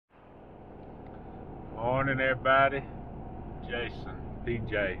morning, everybody. Jason,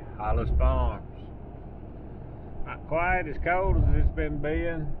 PJ, Hollis Farms. Not quite as cold as it's been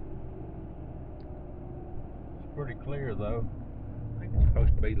being. It's pretty clear though. I think it's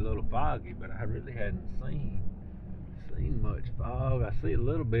supposed to be a little foggy, but I really hadn't seen much fog. I see a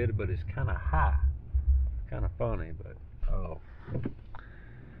little bit, but it's kind of high. It's kind of funny, but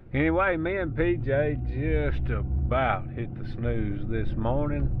anyway, me and PJ just about hit the snooze this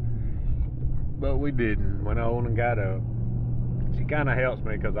morning, but we didn't. Went on and got up. She kind of helps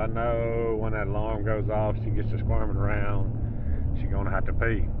me because I know when that alarm goes off, she gets to squirming around. She's gonna have to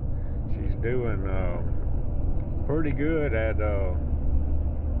pee. She's doing pretty good at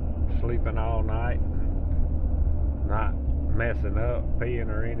sleeping all night, not messing up, peeing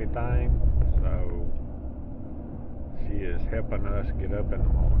or anything. So she is helping us get up in the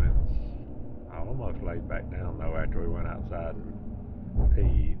mornings. I almost laid back down though after we went outside and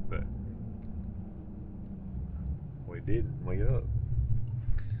peed, but we didn't. We up.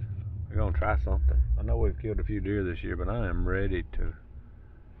 We're gonna try something. I know we've killed a few deer this year, but I am ready to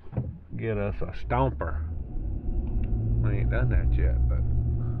get us a stomper. We ain't done that yet, but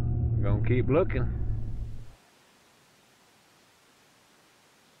we're gonna keep looking.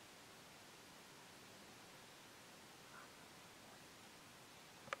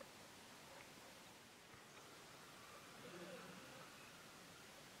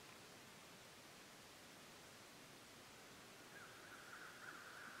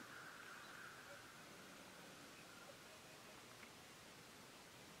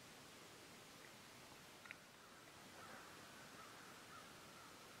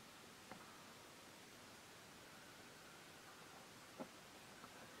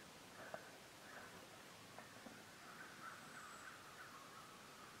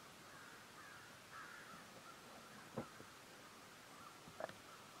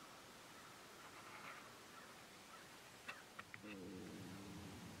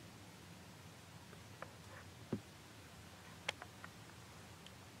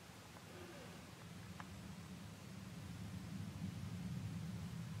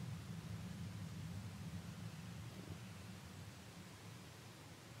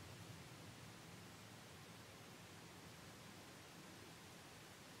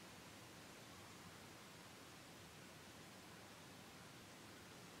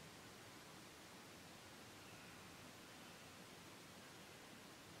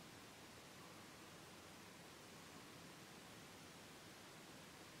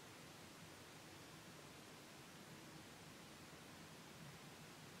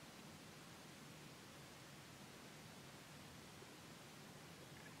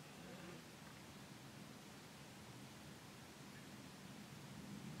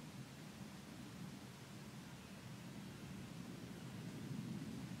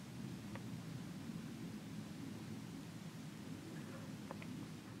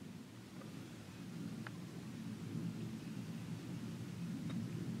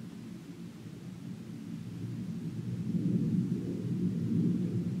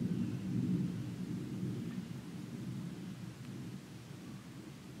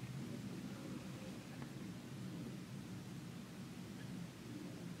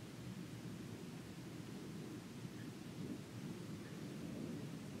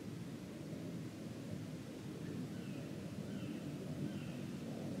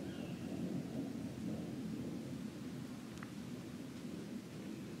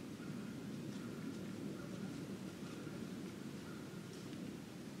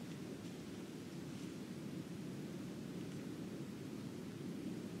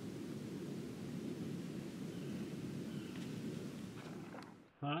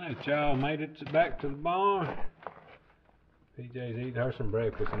 Alright, y'all, made it back to the barn. PJ's eating her some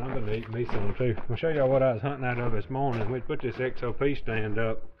breakfast, and I'm going to eat me some too. I'll show y'all what I was hunting out of this morning. We put this XOP stand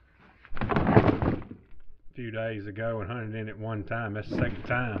up a few days ago and hunted in it one time. That's the second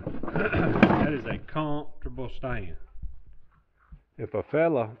time. That is a comfortable stand. If a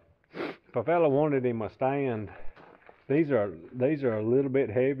fella wanted him a stand, these are a little bit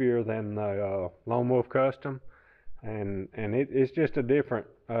heavier than the Lone Wolf Custom. And it's just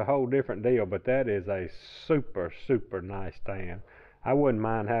a whole different deal, but that is a super nice stand. I wouldn't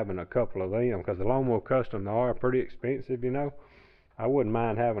mind having a couple of them, because the Lone Wolf Custom, they are pretty expensive, you know. I wouldn't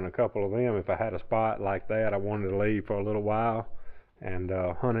mind having a couple of them if I had a spot like that I wanted to leave for a little while and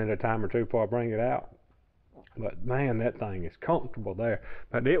hunt it a time or two before I bring it out. But man, that thing is comfortable there.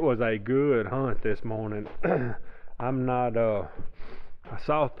 But it was a good hunt this morning. I'm not all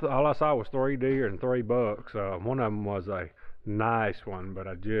I saw was 3 deer and 3 bucks. One of them was a nice one, but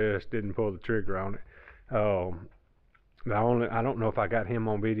I just didn't pull the trigger on it. I don't know if I got him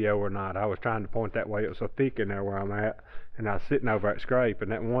on video or not. I was trying to point that way. It was so thick in there where I'm at, and I was sitting over at scrape,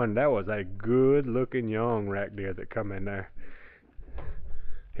 and that was a good looking young rack deer that come in there.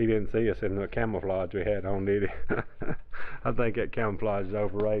 He didn't see us in the camouflage we had on, did he? I think that camouflage is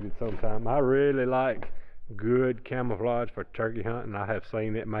overrated sometimes. I really like good camouflage for turkey hunting. I have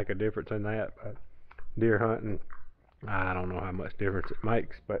seen it make a difference in that, but deer hunting, I don't know how much difference it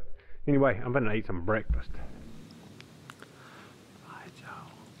makes. But anyway, I'm gonna eat some breakfast.